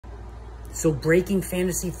So breaking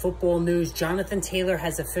fantasy football news, Jonathan Taylor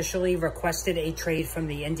has officially requested a trade from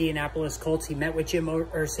the Indianapolis Colts. He met with Jim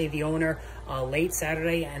Irsay, the owner, late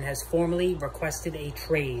Saturday and has formally requested a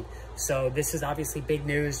trade. So this is obviously big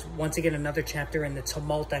news. Once again, another chapter in the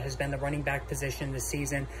tumult that has been the running back position this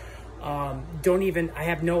season. I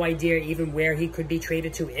have no idea even where he could be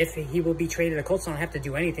traded to, if he will be traded. The Colts don't have to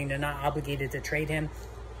do anything. They're not obligated to trade him.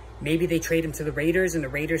 Maybe they trade him to the Raiders and the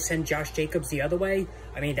Raiders send Josh Jacobs the other way.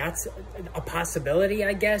 I mean, that's a possibility,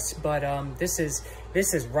 I guess, but this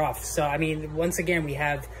is rough. So, I mean, once again, we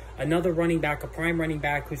have another running back, a prime running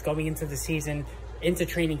back who's going into the season, into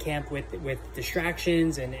training camp with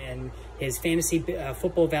distractions, and his fantasy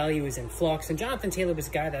football value is in flux. And Jonathan Taylor was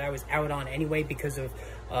a guy that I was out on anyway because of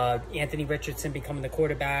Anthony Richardson becoming the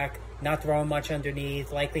quarterback, not throwing much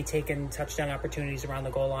underneath, likely taking touchdown opportunities around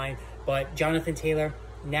the goal line. But Jonathan Taylor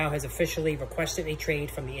now has officially requested a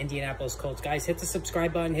trade from the Indianapolis Colts. Guys, hit the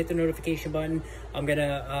subscribe button, hit the notification button. I'm going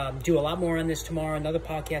to do a lot more on this tomorrow, another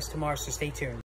podcast tomorrow, so stay tuned.